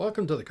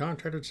Welcome to the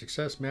Contractor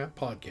Success Map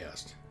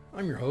podcast.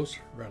 I'm your host,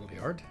 Bradley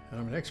Hart, and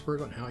I'm an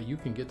expert on how you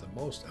can get the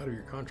most out of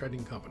your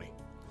contracting company.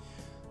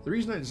 The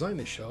reason I designed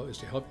this show is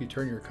to help you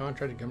turn your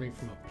contracting company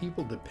from a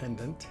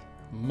people-dependent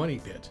money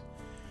pit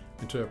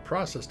into a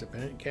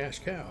process-dependent cash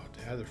cow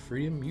to have the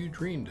freedom you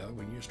dreamed of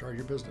when you started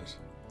your business.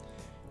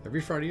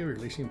 Every Friday, we're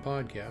releasing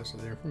podcasts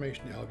with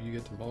information to help you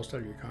get the most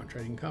out of your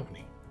contracting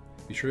company.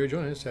 Be sure to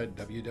join us at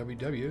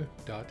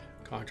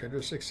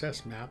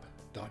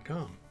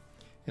www.contractorsuccessmap.com.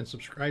 and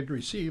subscribe to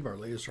receive our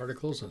latest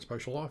articles and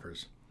special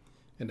offers.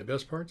 And the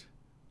best part,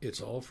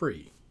 it's all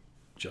free,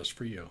 just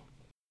for you.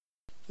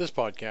 This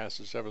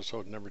podcast is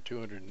episode number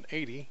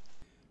 280,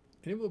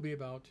 and it will be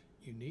about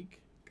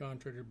unique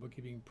contractor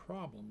bookkeeping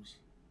problems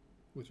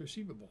with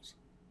receivables.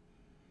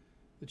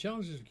 The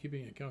challenges of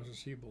keeping accounts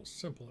receivable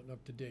simple and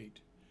up to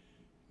date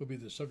will be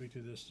the subject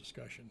of this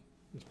discussion,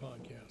 this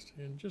podcast.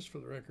 And just for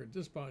the record,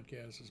 this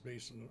podcast is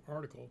based on an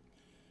article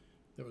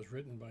that was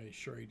written by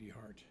Sherry D.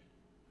 Hart.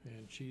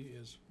 And she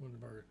is one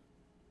of our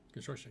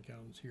construction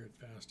accountants here at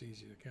Fast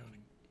Easy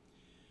Accounting.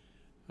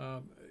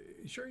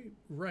 Sherry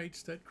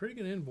writes that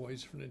creating an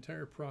invoice for an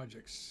entire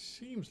project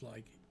seems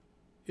like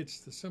it's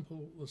the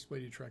simplest way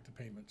to track the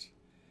payments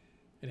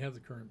and have the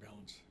current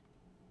balance.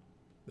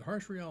 The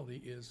harsh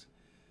reality is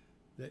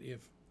that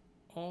if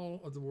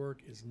all of the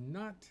work is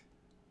not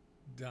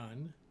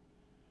done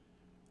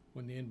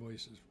when the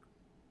invoice is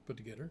put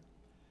together,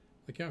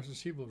 accounts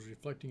receivable is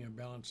reflecting a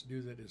balance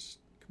due that is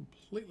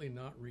completely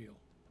not real.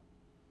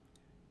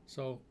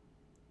 So,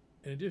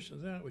 in addition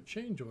to that, with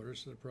change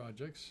orders to the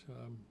projects,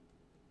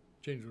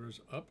 change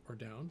orders up or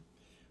down,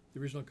 the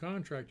original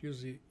contract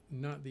usually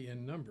not the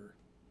end number.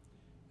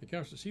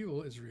 Accounts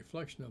receivable is a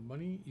reflection of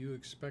money you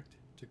expect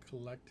to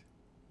collect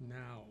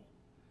now.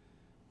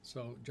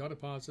 So, job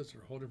deposits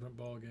are a whole different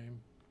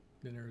ballgame.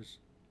 Then there's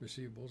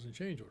receivables and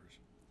change orders.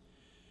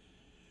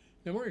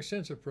 Now, more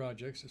extensive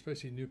projects,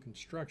 especially new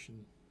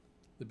construction,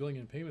 the billing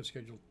and payment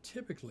schedule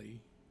typically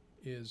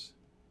is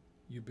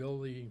you bill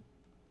the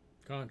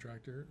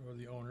contractor or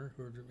the owner,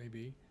 whoever it may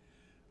be,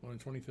 on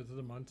the 25th of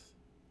the month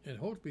and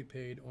hope to be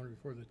paid on or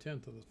before the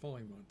 10th of the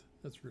following month.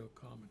 That's real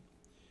common.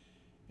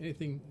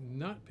 Anything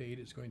not paid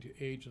is going to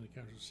age on the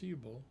accounts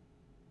receivable,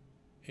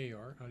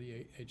 AR, out of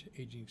the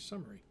aging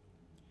summary.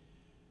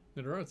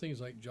 Now, there are things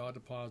like job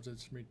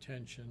deposits,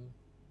 retention,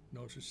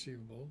 notes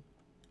receivable,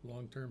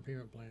 long-term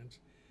payment plans,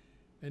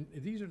 and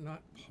these are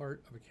not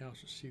part of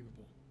accounts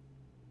receivable.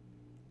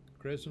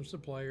 Credits from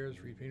suppliers,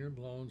 repayment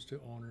of loans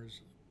to owners,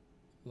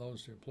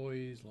 loans to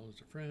employees, loans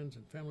to friends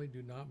and family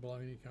do not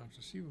belong in accounts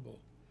receivable.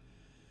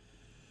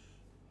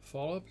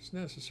 Follow-up is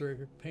necessary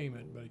for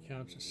payment, but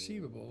accounts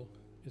receivable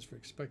is for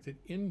expected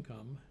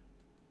income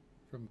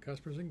from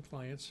customers and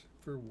clients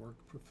for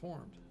work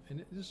performed.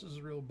 And this is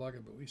a real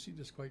bugaboo. We see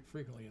this quite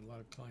frequently in a lot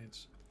of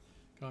clients,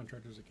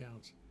 contractors'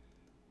 accounts.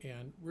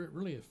 And where it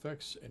really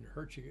affects and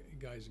hurts you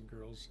guys and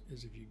girls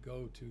is if you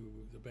go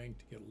to the bank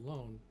to get a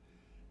loan,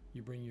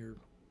 you bring your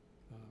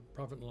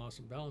profit and loss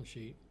and balance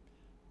sheet.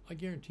 I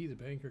guarantee the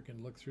banker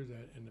can look through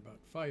that in about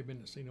 5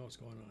 minutes. They know what's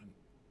going on.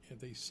 If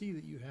they see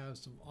that you have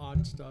some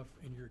odd stuff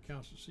in your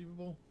accounts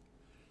receivable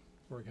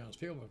or accounts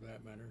payable for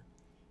that matter,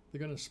 they're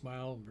going to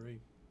smile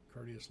very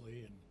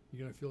courteously and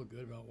you're going to feel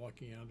good about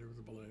walking out there with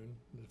a balloon.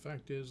 And the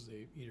fact is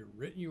they've either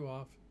written you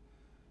off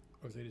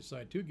or if they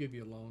decide to give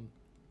you a loan,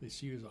 they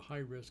see you as a high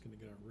risk and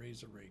they're going to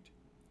raise the rate.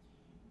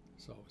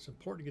 So it's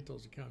important to get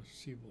those accounts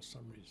receivable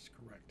summaries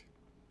correct.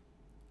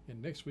 And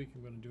next week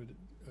I'm going to do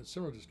a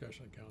similar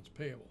discussion on accounts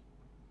payable.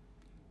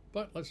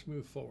 But let's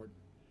move forward.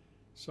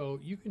 So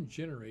you can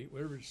generate,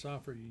 whatever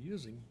software you're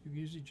using, you can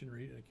usually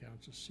generate an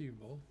accounts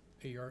receivable,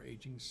 AR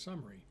aging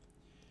summary.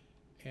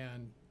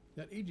 And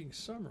that aging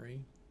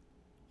summary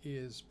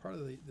is part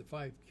of the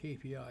 5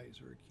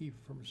 KPIs or key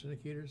performance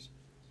indicators.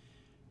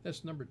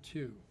 That's number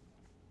 2.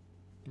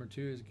 Number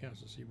 2 is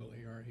accounts receivable,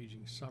 AR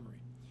aging summary.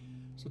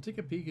 So take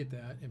a peek at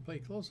that and pay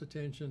close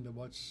attention to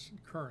what's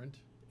current.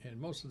 And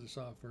most of the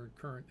software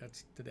current,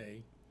 that's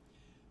today.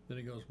 Then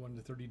it goes 1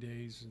 to 30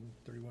 days and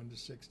 31 to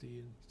 60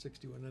 and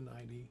 61 to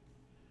 90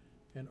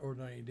 and over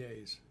 90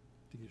 days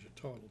to get your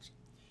totals.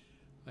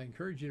 I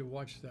encourage you to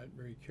watch that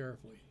very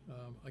carefully.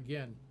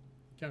 Again,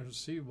 accounts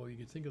receivable, you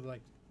can think of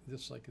like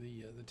this, like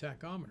the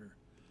tachometer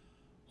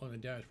on the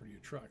dashboard of your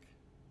truck.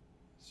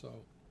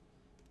 So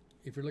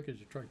if you look at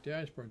your truck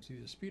dashboard and see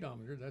the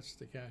speedometer, that's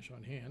the cash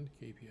on hand,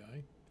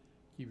 KPI,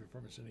 key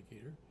performance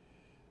indicator.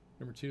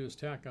 Number 2 is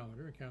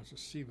tachometer, accounts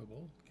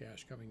receivable,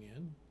 cash coming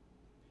in.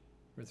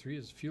 Number 3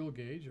 is fuel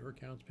gauge or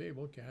accounts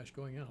payable, cash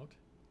going out.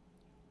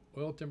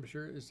 Oil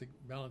temperature is the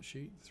balance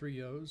sheet,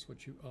 3 O's,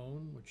 what you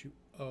own, what you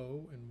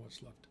owe, and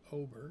what's left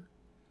over.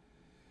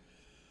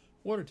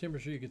 Water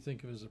temperature you could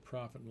think of as a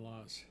profit and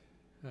loss.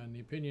 And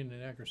the opinion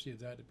and accuracy of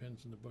that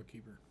depends on the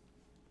bookkeeper.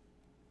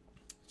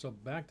 So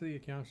back to the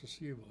accounts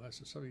receivable, that's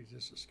the subject of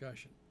this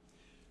discussion.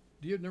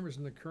 Do you have numbers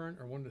in the current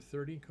or 1 to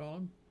 30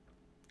 column?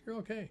 You're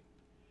okay.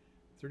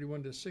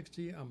 31 to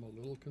 60, I'm a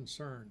little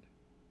concerned.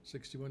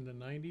 61 to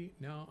 90,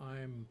 now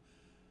I'm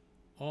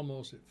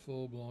almost at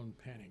full-blown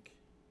panic.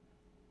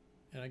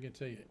 And I can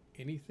tell you,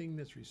 anything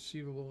that's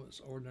receivable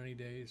is over 90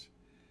 days.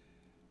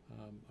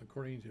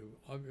 According to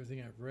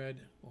everything I've read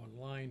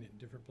online in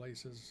different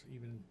places,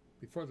 even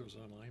before there was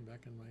online,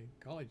 back in my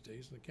college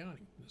days in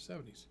accounting in the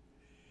 70s,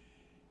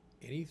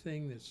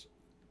 anything that's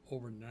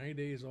over 90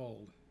 days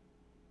old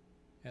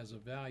has a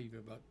value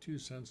of about 2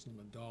 cents on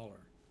the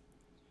dollar.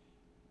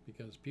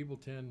 Because people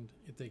tend,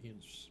 if they can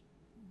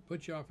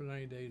put you off for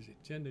 90 days, they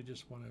tend to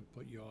just want to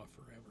put you off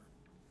forever.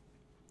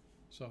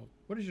 So,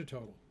 what is your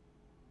total?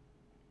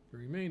 The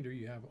remainder,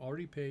 you have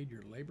already paid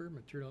your labor,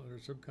 material,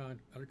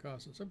 other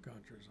costs and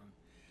subcontractors on.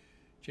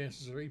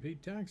 Chances are you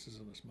paid taxes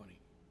on this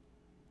money.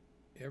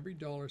 Every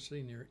dollar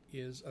sitting there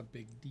is a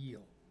big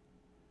deal.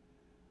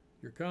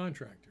 Your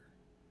contractor,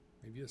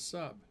 maybe a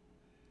sub,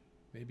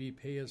 maybe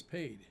pay as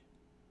paid,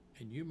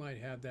 and you might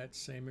have that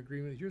same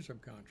agreement with your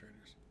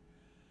subcontractors.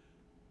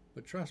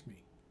 But trust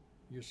me,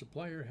 your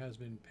supplier has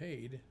been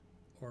paid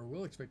or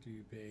will expect to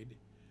be paid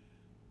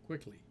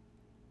quickly.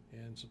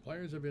 And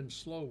suppliers have been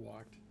slow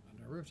walked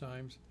a number of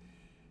times.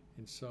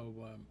 And so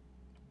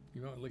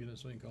you might look at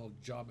something called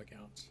job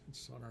accounts.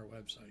 It's on our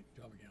website,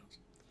 job accounts.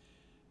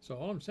 So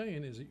all I'm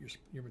saying is that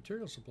your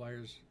material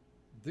suppliers,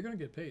 they're going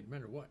to get paid no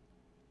matter what.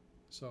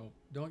 So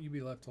don't you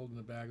be left holding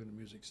the bag when the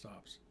music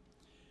stops.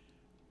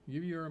 I'll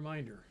give you a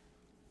reminder.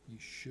 You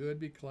should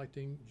be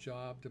collecting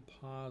job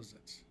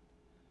deposits.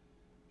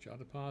 Job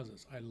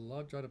deposits. I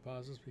love job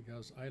deposits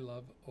because I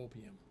love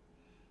opium.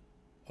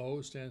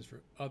 O stands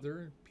for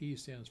other, P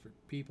stands for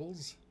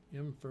people's,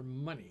 M for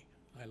money.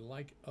 I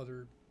like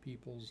other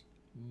people's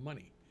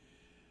money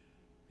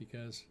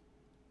because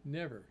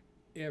never,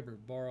 ever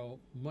borrow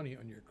money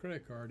on your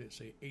credit card at,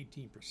 say,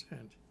 18%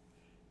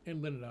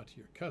 and lend it out to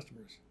your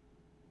customers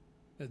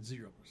at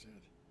 0%.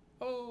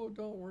 Oh,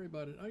 don't worry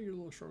about it. Oh, you're a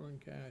little short on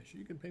cash.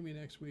 You can pay me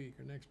next week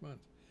or next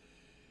month.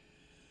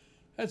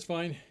 That's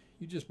fine.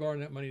 You just borrow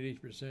that money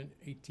at 8%,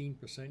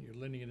 18%, you're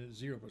lending it at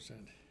 0%.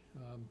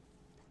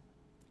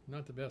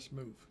 Not the best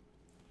move.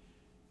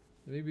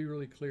 Let me be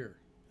really clear,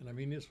 and I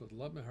mean this with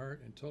love in my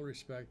heart and total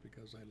respect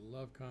because I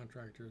love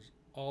contractors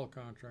all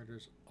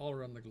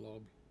around the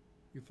globe.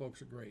 You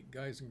folks are great.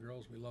 Guys and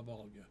girls, we love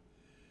all of you.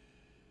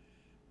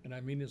 And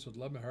I mean this with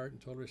love in my heart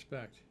and total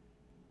respect.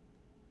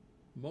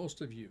 Most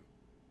of you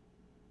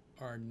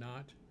are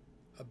not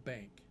a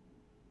bank.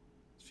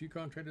 There's a few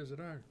contractors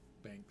that are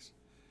banks.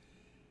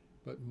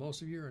 But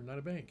most of you are not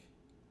a bank.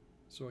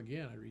 So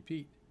again, I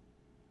repeat,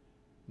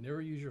 never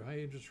use your high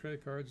interest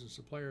credit cards and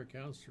supplier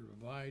accounts to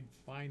provide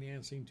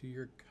financing to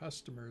your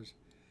customers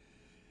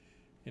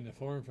in the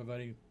form of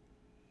providing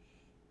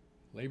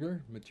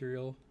labor,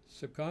 material,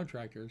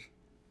 subcontractors,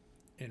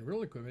 and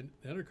real equipment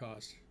and other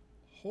costs,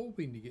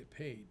 hoping to get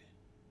paid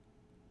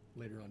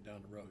later on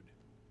down the road.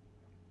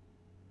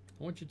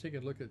 I want you to take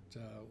a look at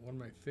one of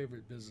my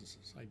favorite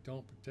businesses. I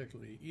don't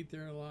particularly eat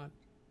there a lot,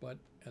 but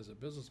as a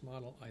business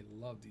model, I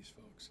love these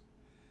folks.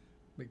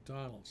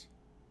 McDonald's.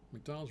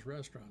 McDonald's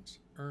restaurants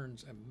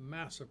earns a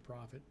massive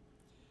profit.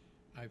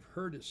 I've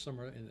heard it's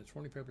somewhere in the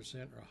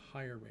 25% or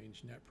higher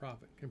range net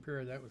profit.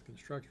 Compare that with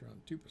Constructor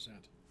on 2%.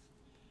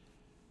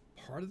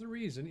 Part of the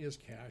reason is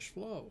cash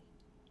flow.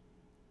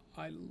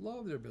 I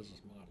love their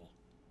business model.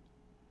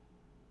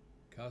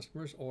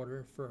 Customers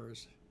order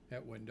first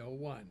at window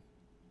 1.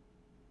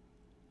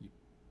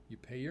 You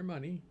pay your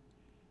money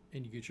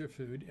and you get your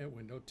food at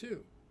window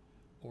 2.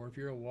 Or if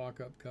you're a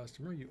walk-up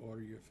customer, you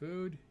order your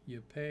food,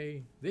 you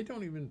pay. They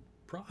don't even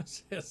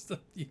process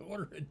the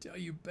order until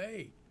you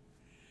pay.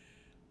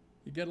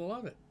 You gotta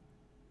love it.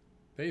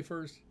 Pay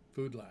first,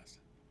 food last.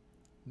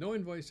 No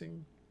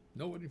invoicing,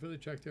 no waiting for the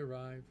check to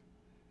arrive,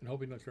 and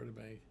hoping they'll clear the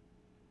bank.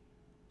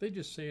 They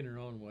just say in their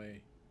own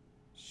way,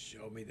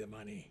 show me the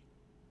money.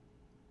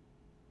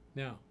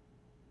 Now,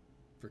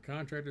 for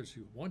contractors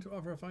who want to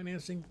offer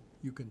financing,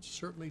 you can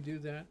certainly do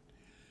that.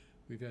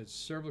 We've had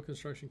several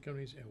construction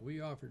companies, and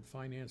we offered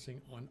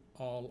financing on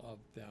all of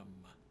them.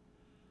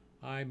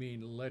 I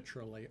mean,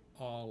 literally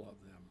all of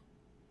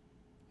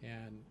them.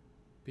 And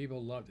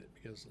people loved it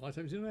because a lot of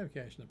times you don't have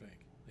cash in the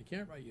bank. They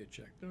can't write you a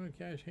check. They don't have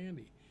cash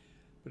handy.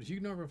 But if you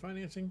can offer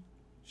financing,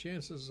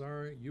 chances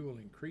are you will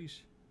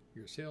increase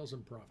your sales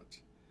and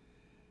profits.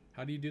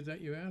 How do you do that,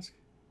 you ask?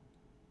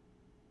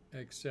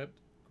 Accept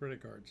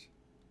credit cards.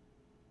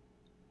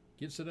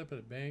 Get set up at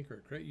a bank or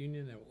a credit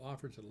union that will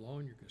offer to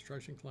loan your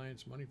construction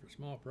clients money for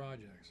small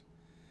projects.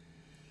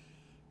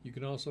 You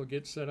can also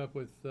get set up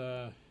with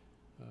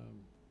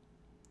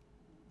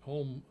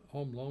home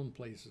loan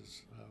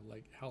places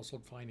like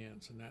household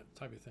finance and that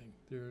type of thing.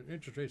 Their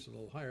interest rates are a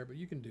little higher, but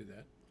you can do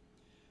that.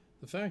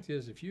 The fact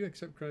is, if you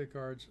accept credit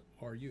cards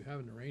or you have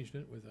an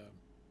arrangement with a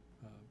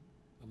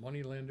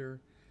money lender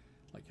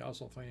like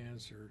household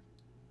finance or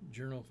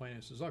general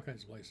finance, there's all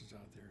kinds of places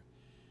out there,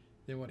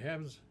 then what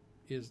happens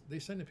is they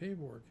send the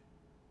paperwork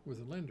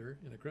with a lender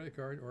and a credit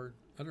card or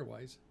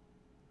otherwise.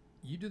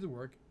 You do the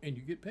work and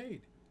you get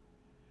paid.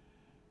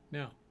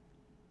 Now,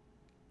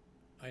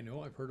 I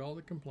know I've heard all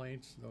the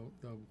complaints,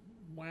 the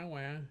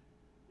wah,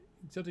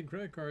 accepting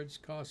credit cards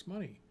costs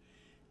money.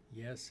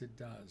 Yes, it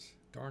does.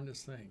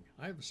 Darndest thing.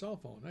 I have a cell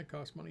phone. That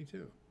costs money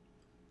too.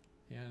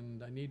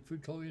 and I need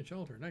food, clothing, and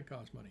shelter, and that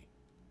costs money.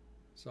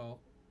 So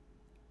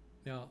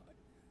now,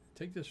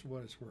 take this for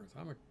what it's worth.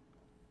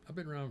 I've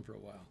been around for a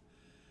while.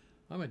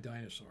 I'm a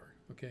dinosaur,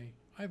 okay?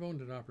 I've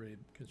owned and operated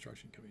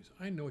construction companies.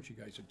 I know what you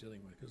guys are dealing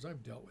with because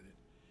I've dealt with it.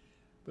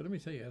 But let me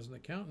tell you, as an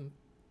accountant,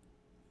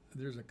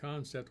 there's a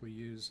concept we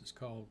use. It's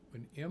called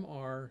when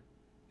MR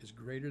is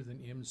greater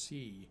than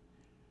MC,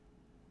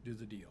 do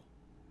the deal.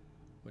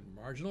 When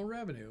marginal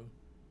revenue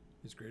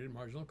is greater than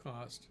marginal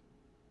cost,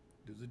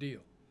 do the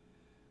deal.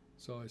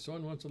 So if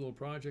someone wants a little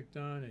project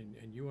done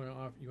and you want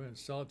to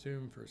sell it to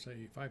them for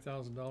say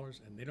 $5,000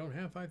 and they don't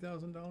have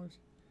 $5,000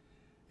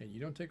 and you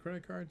don't take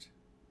credit cards,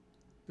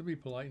 they'll be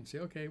polite and say,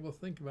 okay, we'll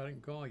think about it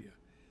and call you.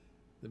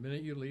 The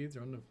minute you leave,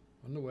 they're on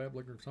the web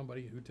looking for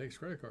somebody who takes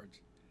credit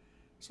cards.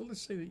 So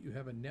let's say that you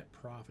have a net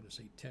profit of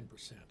say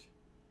 10%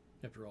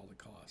 after all the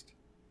cost.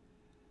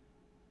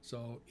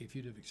 So if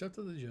you'd have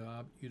accepted the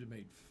job, you'd have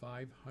made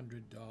 $500.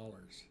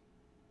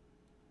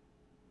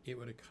 It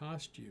would have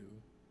cost you,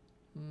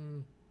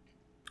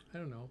 I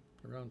don't know,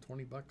 around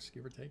 $20,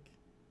 give or take.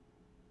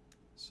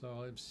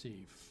 So let's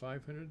see,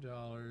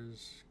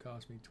 $500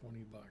 cost me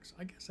 $20.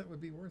 I guess that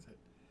would be worth it.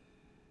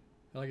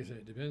 Like I said,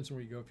 it depends on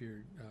where you go for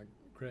your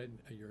credit,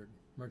 your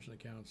merchant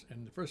accounts.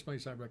 And the first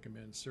place I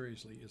recommend,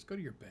 seriously, is go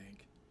to your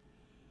bank.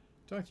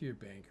 Talk to your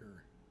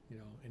banker,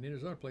 and then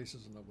there's other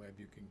places on the web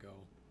you can go.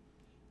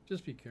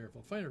 Just be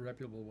careful. Find a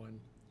reputable one.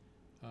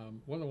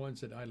 One of the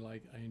ones that I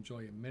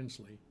enjoy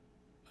immensely,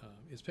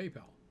 is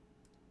PayPal.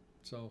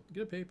 So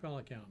get a PayPal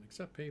account.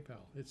 Accept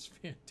PayPal. It's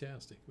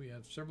fantastic. We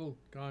have several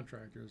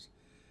contractors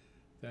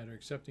that are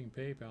accepting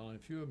PayPal, and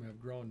a few of them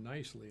have grown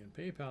nicely. And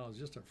PayPal is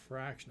just a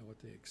fraction of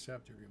what they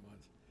accept every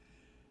month.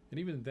 And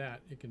even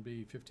that, it can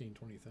be 15,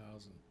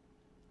 20,000.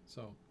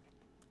 So,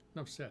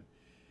 enough said.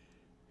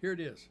 Here it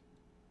is.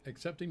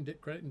 Accepting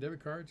credit and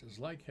debit cards is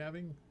like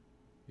having,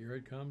 here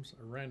it comes,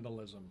 a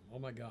Randalism. Oh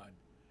my God.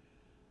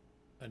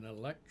 An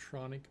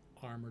electronic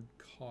armored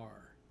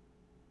car.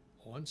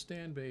 On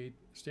standby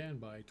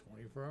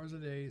 24 hours a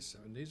day,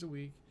 7 days a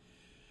week,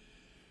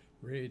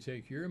 ready to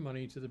take your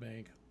money to the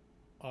bank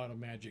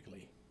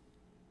automatically.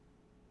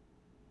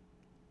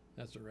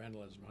 That's a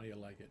Randalism. How do you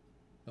like it?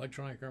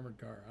 Electronic armored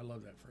car. I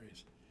love that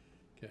phrase.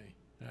 Okay.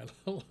 And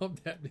I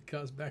love that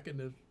because back in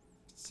the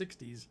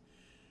 60s,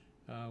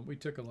 we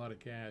took a lot of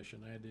cash,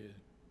 and I had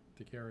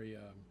to carry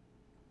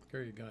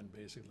a gun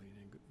basically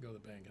and go to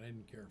the bank, and I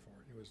didn't care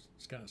for it.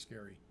 It's kind of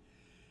scary.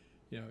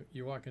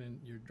 You're walking in,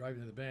 you're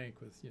driving to the bank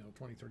with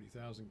 20,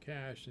 30,000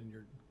 cash, and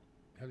you're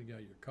having to get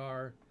out of your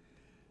car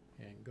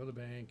and go to the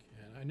bank.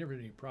 And I never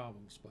had any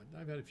problems, but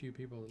I've had a few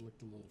people that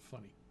looked a little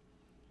funny.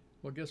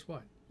 Well, guess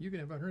what? You can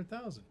have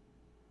 100,000.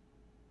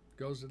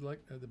 Goes to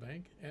the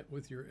bank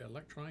with your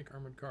electronic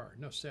armored car.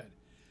 Enough said.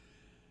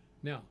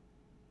 Now,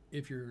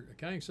 if your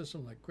accounting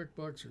system like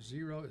QuickBooks or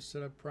Xero is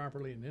set up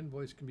properly, an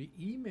invoice can be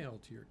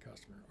emailed to your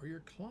customer or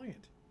your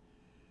client.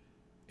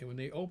 And when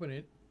they open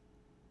it,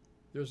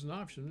 there's an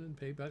option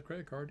to pay by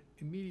credit card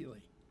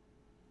immediately.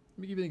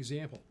 Let me give you an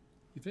example.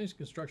 You finish a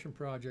construction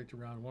project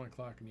around 1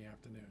 o'clock in the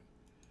afternoon.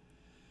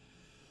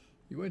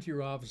 You went to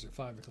your office at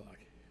 5 o'clock.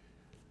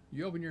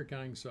 You open your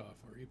accounting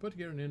software. You put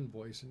together an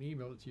invoice and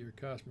email it to your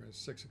customer at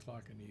 6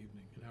 o'clock in the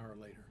evening, an hour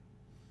later.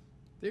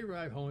 They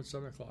arrive home at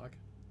 7 o'clock.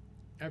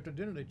 After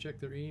dinner, they check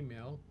their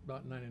email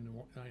about 9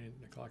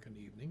 o'clock in the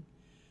evening.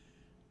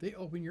 They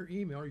open your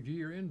email, review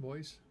your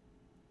invoice,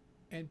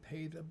 and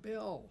pay the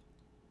bill.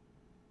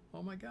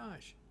 Oh my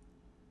gosh.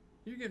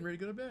 You're getting ready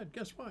to go to bed.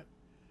 Guess what?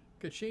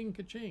 Ka-ching,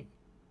 ka-ching.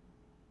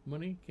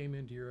 Money came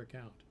into your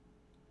account.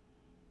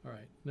 All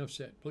right, enough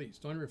said. Please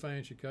don't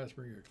refinance your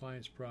customer or your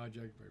client's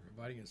project by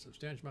providing a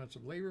substantial amounts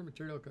of labor,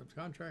 material,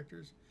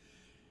 contractors,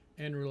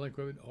 and real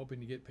equipment, hoping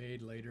to get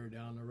paid later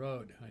down the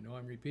road. I know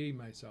I'm repeating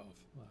myself.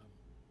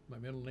 My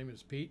middle name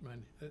is Pete. My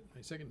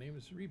second name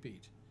is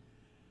Repeat.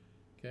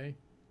 Okay?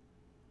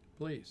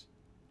 Please.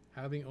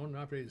 Having owned and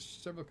operated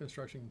several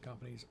construction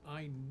companies,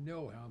 I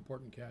know how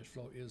important cash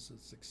flow is to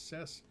the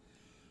success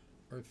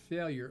or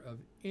failure of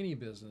any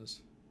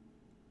business,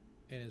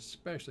 and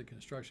especially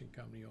construction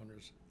company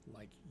owners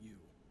like you.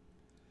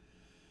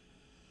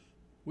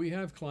 We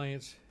have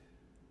clients,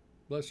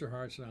 bless their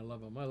hearts, and I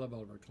love them. I love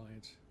all of our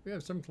clients. We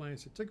have some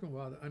clients that took them a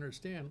while to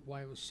understand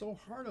why it was so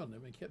hard on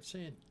them and kept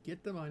saying,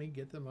 get the money,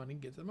 get the money,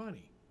 get the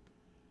money.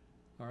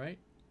 All right?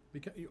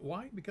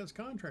 Why? Because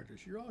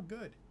contractors, you're all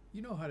good.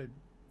 You know how to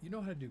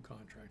do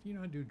contract. You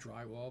know how to do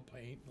drywall,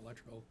 paint,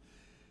 electrical.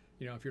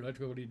 If you're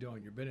electrical, what are you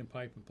doing? You're bending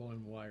pipe and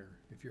pulling wire.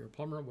 If you're a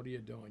plumber, what are you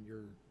doing?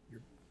 You're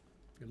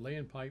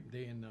laying pipe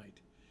day and night.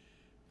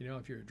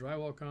 If you're a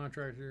drywall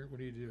contractor, what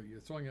do?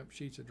 You're throwing up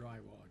sheets of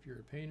drywall. If you're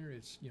a painter,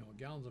 it's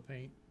gallons of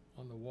paint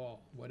on the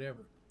wall,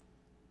 whatever.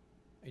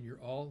 And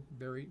you're all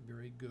very,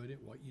 very good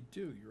at what you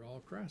do. You're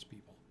all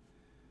craftspeople,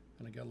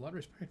 and I got a lot of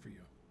respect for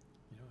you.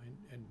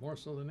 And more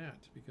so than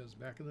that, because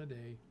back in the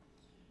day,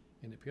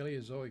 in the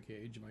Paleozoic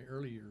age, in my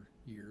earlier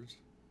years,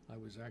 I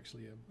was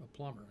actually a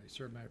plumber. I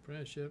served my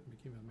apprenticeship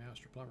and became a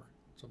master plumber,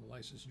 so I'm a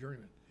licensed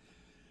journeyman.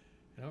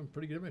 And I'm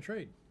pretty good at my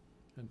trade.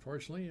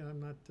 Unfortunately, I'm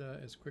not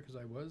as quick as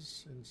I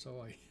was, and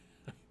so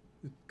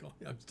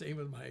I'm staying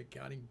with my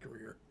accounting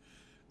career.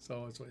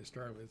 So that's what I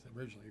started with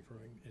originally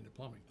into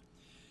plumbing.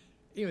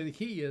 Anyway, the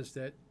key is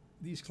that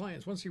these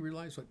clients, once they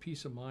realized what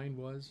peace of mind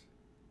was,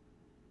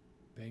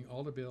 paying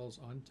all the bills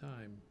on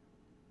time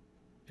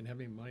and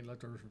having money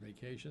left over for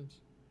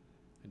vacations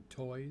and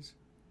toys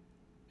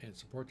and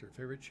support their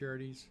favorite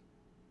charities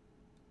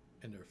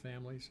and their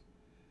families,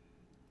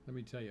 let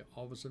me tell you,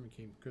 all of a sudden it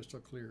became crystal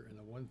clear. And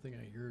the one thing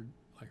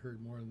I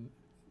heard more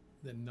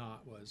than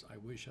not was, I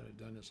wish I'd have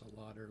done this a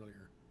lot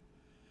earlier.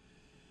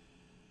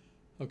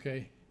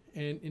 Okay,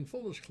 and in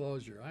full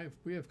disclosure,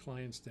 we have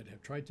clients that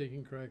have tried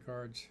taking credit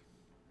cards,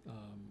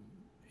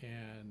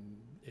 and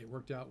it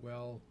worked out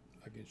well.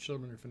 I can show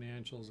them their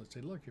financials. I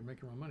say, look, you're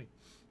making more money.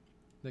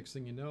 Next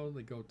thing you know,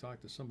 they go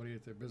talk to somebody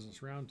at their business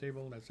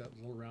roundtable. That's that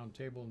little round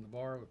table in the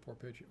bar with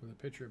a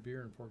pitcher of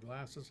beer and 4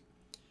 glasses.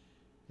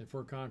 And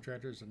 4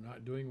 contractors are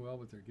not doing well,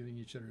 but they're giving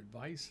each other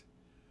advice.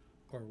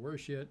 Or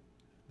worse yet,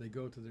 they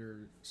go to their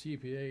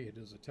CPA who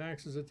does the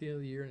taxes at the end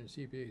of the year, and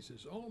the CPA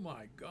says, oh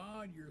my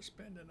God, you're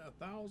spending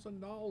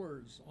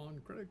 $1,000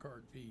 on credit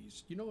card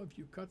fees. You know, if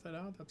you cut that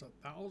out, that's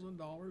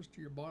 $1,000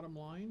 to your bottom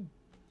line.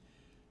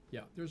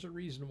 Yeah, there's a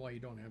reason why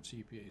you don't have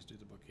CPAs do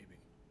the bookkeeping.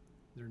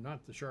 They're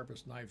not the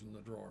sharpest knives in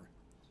the drawer.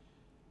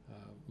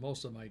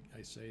 Most of them,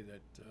 I say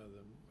that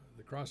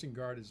the crossing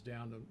guard is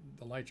down,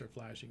 the lights are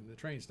flashing, the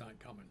train's not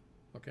coming,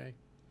 okay?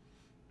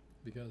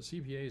 Because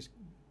CPAs,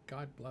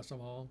 God bless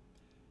them all,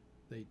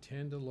 they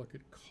tend to look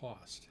at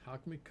cost. How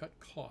can we cut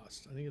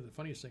costs? I think the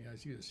funniest thing I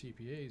see with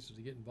CPAs is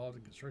they get involved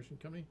in a construction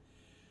company.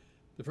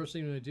 The first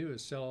thing they do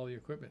is sell all the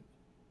equipment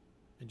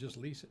and just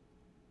lease it.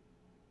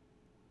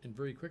 And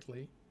very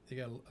quickly, they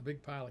got a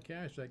big pile of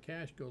cash. That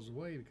cash goes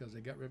away because they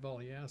got rid of all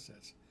the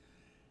assets.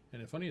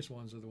 And the funniest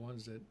ones are the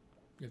ones that,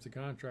 if the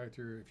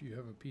contractor, if you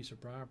have a piece of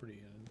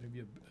property and maybe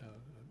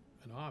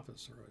an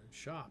office or a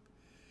shop,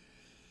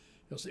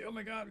 they'll say, oh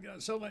my God, we got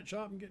to sell that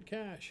shop and get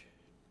cash.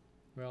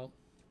 Well,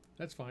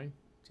 that's fine.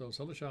 So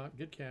sell the shop,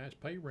 get cash,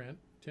 pay rent.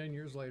 10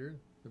 years later,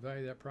 the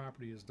value of that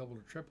property is doubled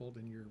or tripled,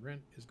 and your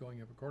rent is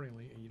going up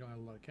accordingly, and you don't have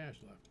a lot of cash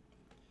left.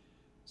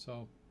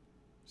 So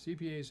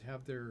CPAs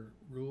have their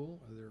role,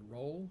 and their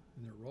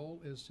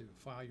role is to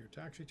file your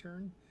tax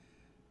return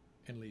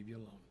and leave you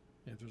alone.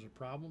 And if there's a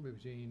problem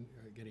between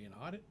getting an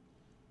audit,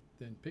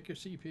 then pick your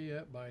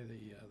CPA up by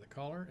the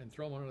collar and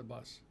throw them under the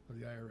bus of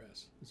the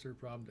IRS. It's their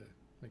problem to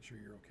make sure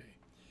you're okay.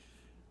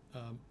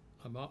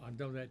 I'm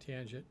done with that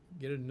tangent.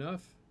 Get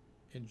enough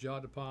in jaw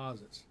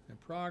deposits and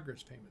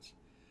progress payments.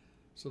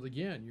 So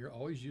again, you're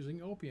always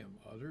using opium,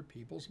 other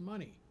people's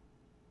money,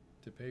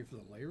 to pay for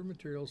the labor,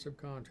 materials,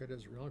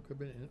 subcontractors, real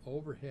equipment, and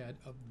overhead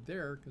of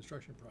their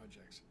construction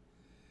projects.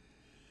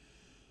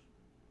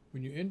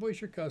 When you invoice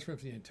your customer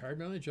for the entire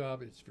amount of the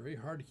job, it's very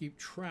hard to keep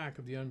track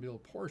of the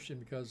unbilled portion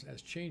because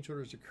as change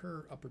orders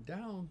occur up or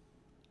down,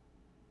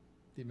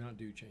 the amount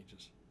due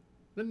changes.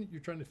 Then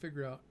you're trying to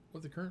figure out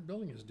what the current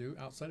billing is due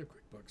outside of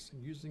QuickBooks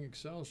and using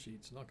Excel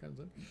sheets and all kinds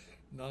of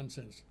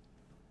nonsense.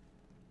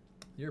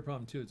 The other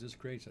problem, too, is this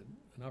creates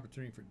an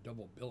opportunity for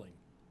double billing.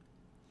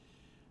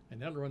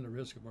 And that'll run the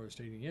risk of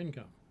overstating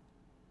income,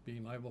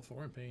 being liable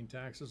for and paying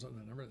taxes on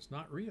a number that's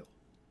not real.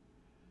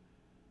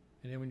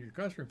 And then when your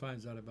customer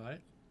finds out about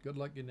it, good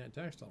luck getting that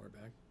tax dollar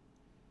back.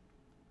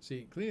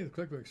 See, cleaning the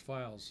QuickBooks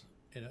files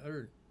and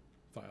other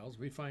files,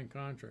 we find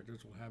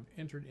contractors will have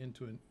entered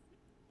into an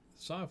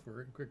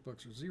software,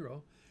 QuickBooks or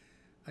Xero,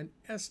 an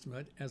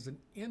estimate as an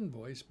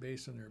invoice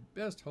based on their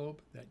best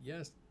hope that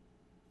yes,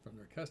 from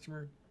their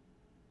customer,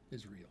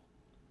 is real.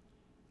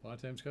 A lot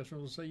of times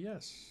customers will say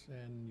yes,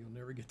 and you'll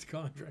never get the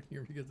contract,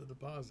 you'll never get the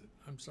deposit.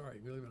 I'm sorry,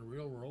 we live in a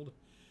real world,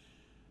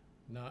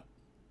 not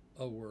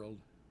a world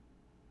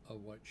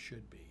of what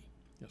should be.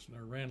 That's an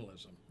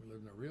Orientalism. We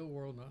live in a real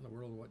world, not in a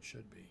world of what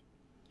should be.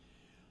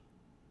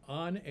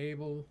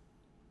 Unable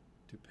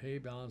to pay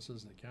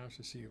balances in accounts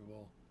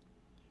receivable,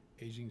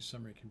 aging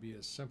summary can be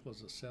as simple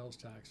as a sales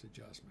tax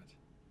adjustment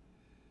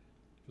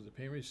for the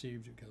payment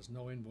received because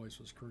no invoice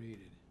was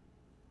created.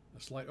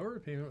 A slight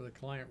overpayment where the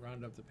client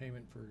rounded up the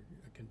payment for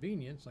a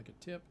convenience, like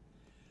a tip.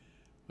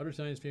 Other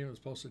times, payment was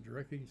posted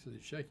directly to the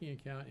checking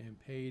account and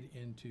paid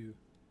into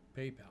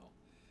PayPal.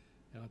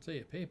 And I'll tell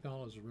you,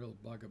 PayPal is a real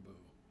bugaboo.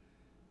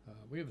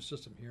 We have a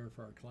system here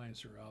for our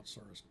clients who are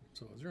outsourced.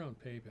 So if they're on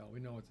PayPal, we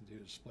know what to do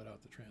to split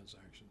out the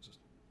transactions.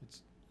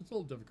 It's a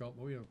little difficult,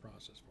 but we have a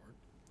process for it.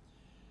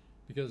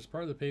 Because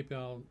part of the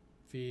PayPal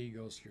fee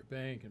goes to your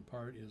bank and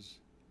part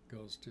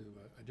goes to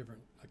a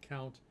different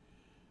account,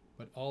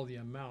 but all the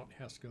amount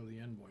has to go to the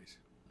invoice.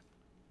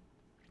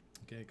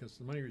 Okay, because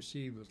the money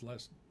received was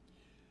less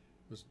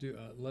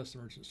the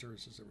merchant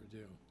services that were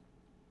due.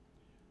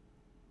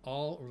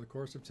 All over the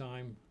course of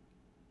time,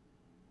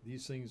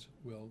 these things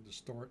will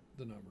distort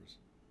the numbers.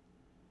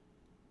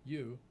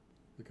 You,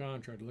 the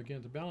contractor, looking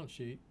at the balance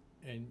sheet,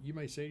 and you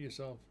may say to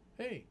yourself,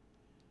 hey,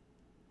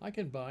 I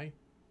can buy,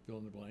 fill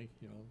in the blank,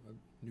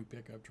 a new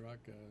pickup truck,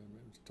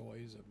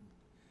 toys,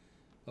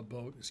 a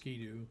boat, a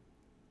ski-doo,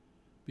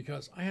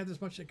 because I have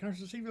this much accounts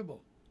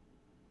receivable.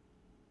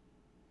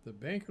 The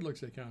banker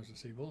looks at accounts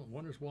receivable and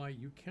wonders why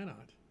you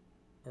cannot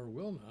or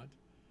will not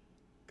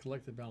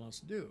collect the balance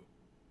due,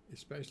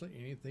 especially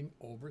anything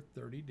over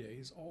 30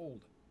 days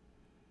old.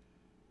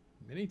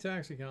 Many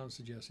tax accountants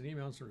suggest any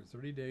amounts over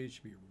 30 days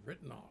should be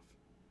written off.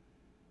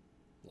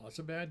 Lots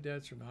of bad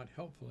debts are not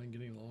helpful in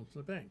getting loans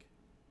from the bank.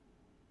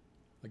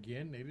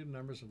 Again, negative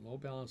numbers and low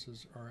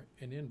balances are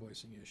an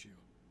invoicing issue.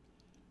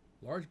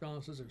 Large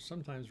balances are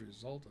sometimes a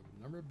result of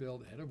a number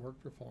billed ahead of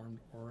work performed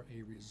or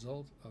a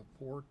result of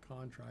poor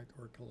contract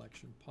or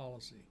collection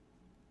policy.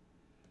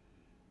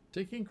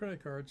 Taking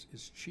credit cards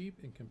is cheap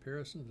in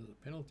comparison to the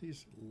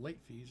penalties,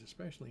 late fees,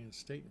 especially in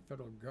state and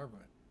federal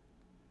government.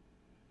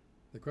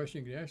 The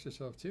question you can ask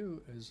yourself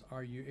too is,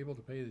 are you able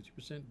to pay the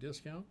 2%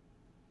 discount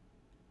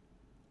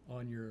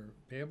on your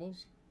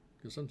payables?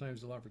 Because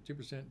sometimes they'll offer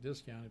 2%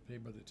 discount if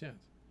paid by the 10th.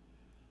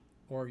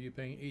 Or are you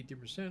paying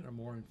 80% or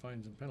more in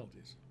fines and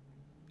penalties?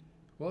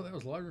 Well, that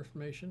was a lot of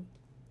information.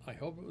 I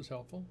hope it was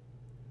helpful.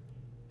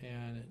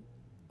 And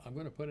I'm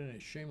going to put in a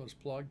shameless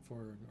plug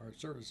for our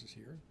services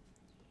here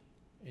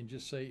and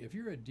just say, if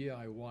you're a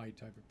DIY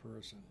type of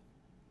person,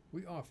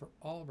 we offer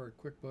all of our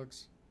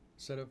QuickBooks,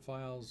 setup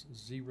files,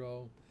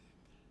 Xero,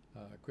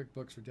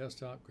 QuickBooks for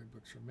desktop,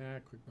 QuickBooks for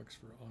Mac, QuickBooks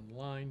for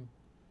online,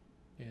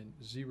 and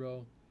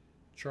Xero,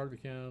 chart of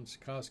accounts,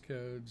 cost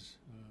codes,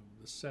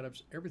 the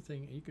setups,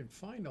 everything. And you can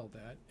find all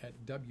that at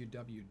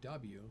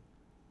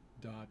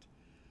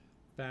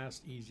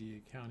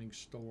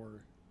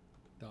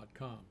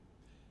www.fasteasyaccountingstore.com.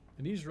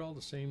 And these are all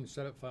the same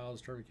setup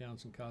files, chart of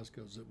accounts, and cost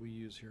codes that we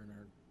use here in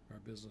our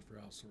business for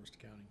outsourced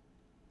accounting.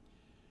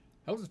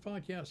 I hope this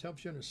podcast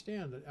helps you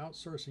understand that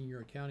outsourcing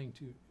your accounting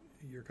to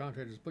your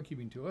contractor's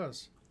bookkeeping to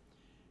us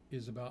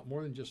is about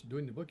more than just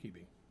doing the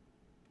bookkeeping.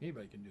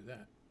 Anybody can do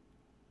that.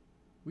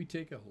 We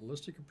take a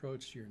holistic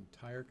approach to your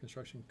entire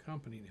construction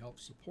company and help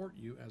support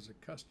you as a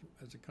customer,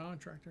 as a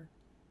contractor,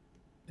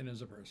 and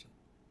as a person.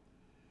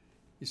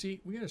 You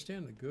see, we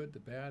understand the good, the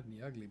bad, and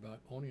the ugly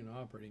about owning and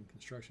operating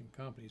construction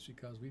companies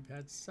because we've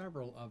had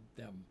several of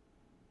them.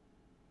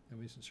 And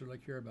we sincerely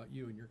care about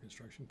you and your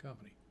construction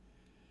company.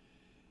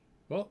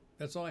 Well,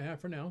 that's all I have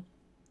for now.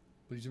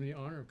 Please do me the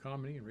honor of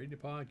commenting and rating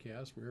the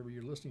podcast wherever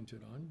you're listening to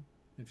it on.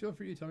 And feel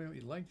free to tell me what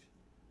you liked,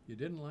 you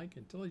didn't like,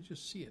 until you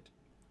just see it.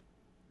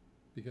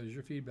 Because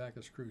your feedback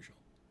is crucial.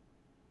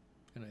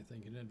 And I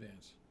thank you in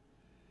advance.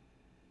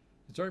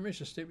 It's our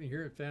mission statement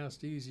here at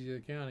Fast Easy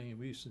Accounting, and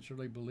we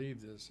sincerely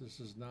believe this. This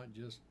is not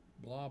just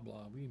blah,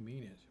 blah. We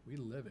mean it. We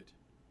live it.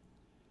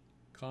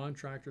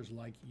 Contractors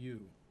like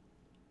you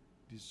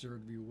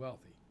deserve to be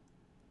wealthy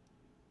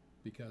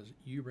because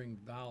you bring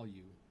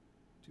value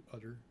to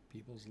other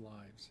people's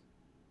lives.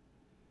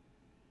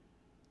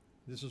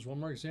 This is one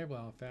more example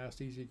of how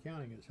Fast Easy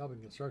Accounting is helping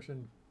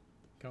construction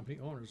company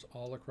owners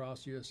all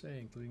across USA,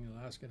 including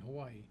Alaska and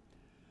Hawaii,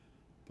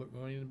 put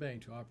money in the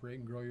bank to operate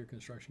and grow your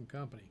construction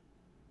company.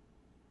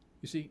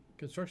 You see,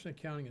 construction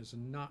accounting is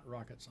not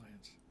rocket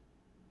science.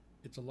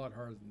 It's a lot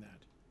harder than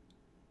that,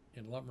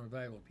 and a lot more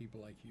valuable to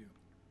people like you.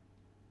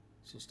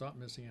 So stop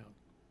missing out.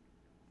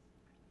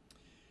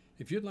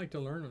 If you'd like to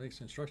learn what makes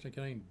construction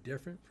accounting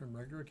different from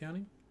regular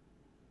accounting,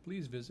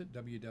 please visit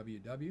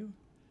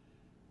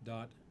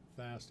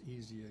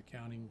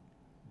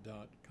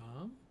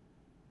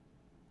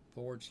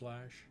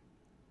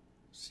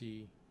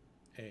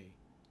www.fasteasyaccounting.com/CA.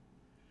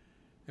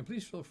 And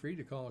please feel free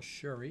to call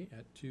Sherry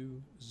at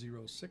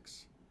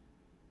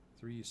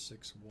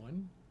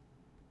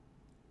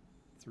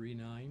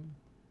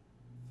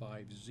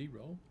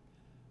 206-361-3950,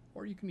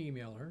 or you can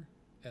email her,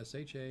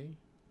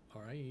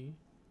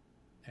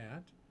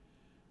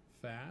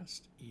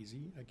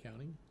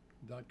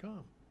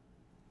 SHARE@fasteasyaccounting.com,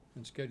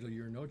 and schedule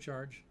your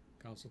no-charge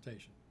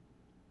consultation.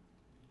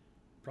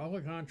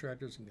 Profitable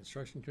contractors and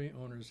construction company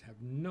owners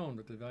have known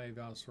that the value of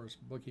outsourced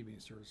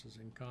bookkeeping services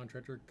and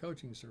contractor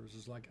coaching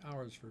services like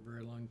ours for a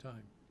very long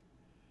time.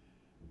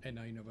 And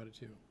now you know about it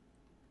too.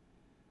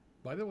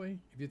 By the way,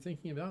 if you're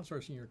thinking of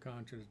outsourcing your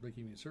contractor's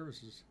bookkeeping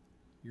services,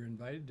 you're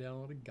invited to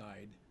download a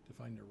guide to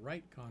find the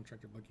right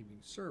contractor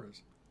bookkeeping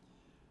service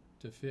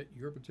to fit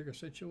your particular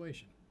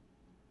situation.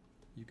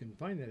 You can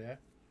find it at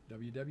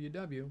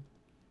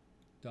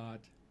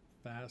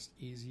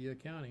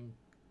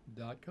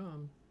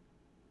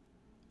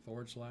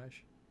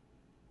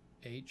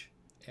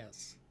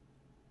www.fasteasyaccounting.com/HS.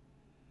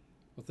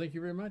 Well, thank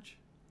you very much.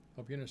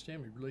 Hope you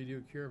understand we really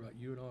do care about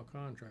you and all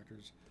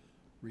contractors,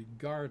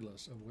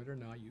 regardless of whether or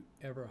not you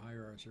ever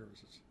hire our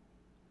services.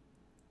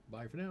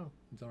 Bye for now.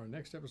 Until our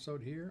next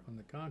episode here on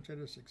the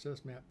Contractor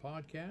Success Map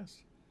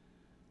podcast,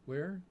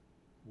 where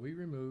we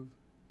remove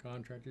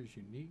contractors'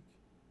 unique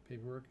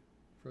paperwork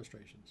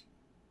frustrations.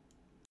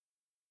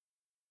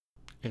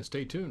 And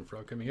stay tuned for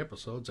upcoming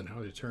episodes on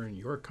how to turn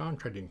your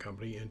contracting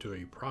company into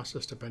a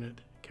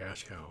process-dependent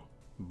cash cow.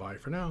 Bye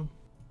for now.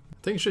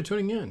 Thanks for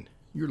tuning in.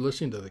 You're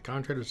listening to the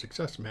Contractor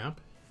Success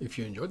Map. If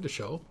you enjoyed the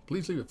show,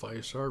 please leave a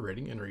 5-star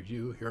rating and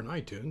review here on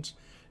iTunes,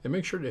 and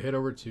make sure to head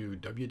over to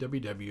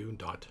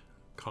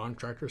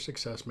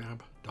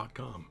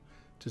www.contractorsuccessmap.com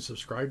to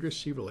subscribe to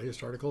receive the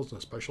latest articles and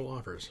special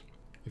offers.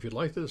 If you'd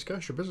like to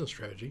discuss your business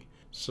strategy,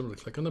 simply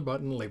click on the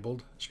button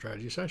labeled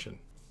Strategy Session.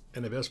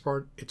 And the best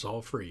part, it's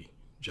all free,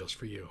 just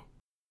for you.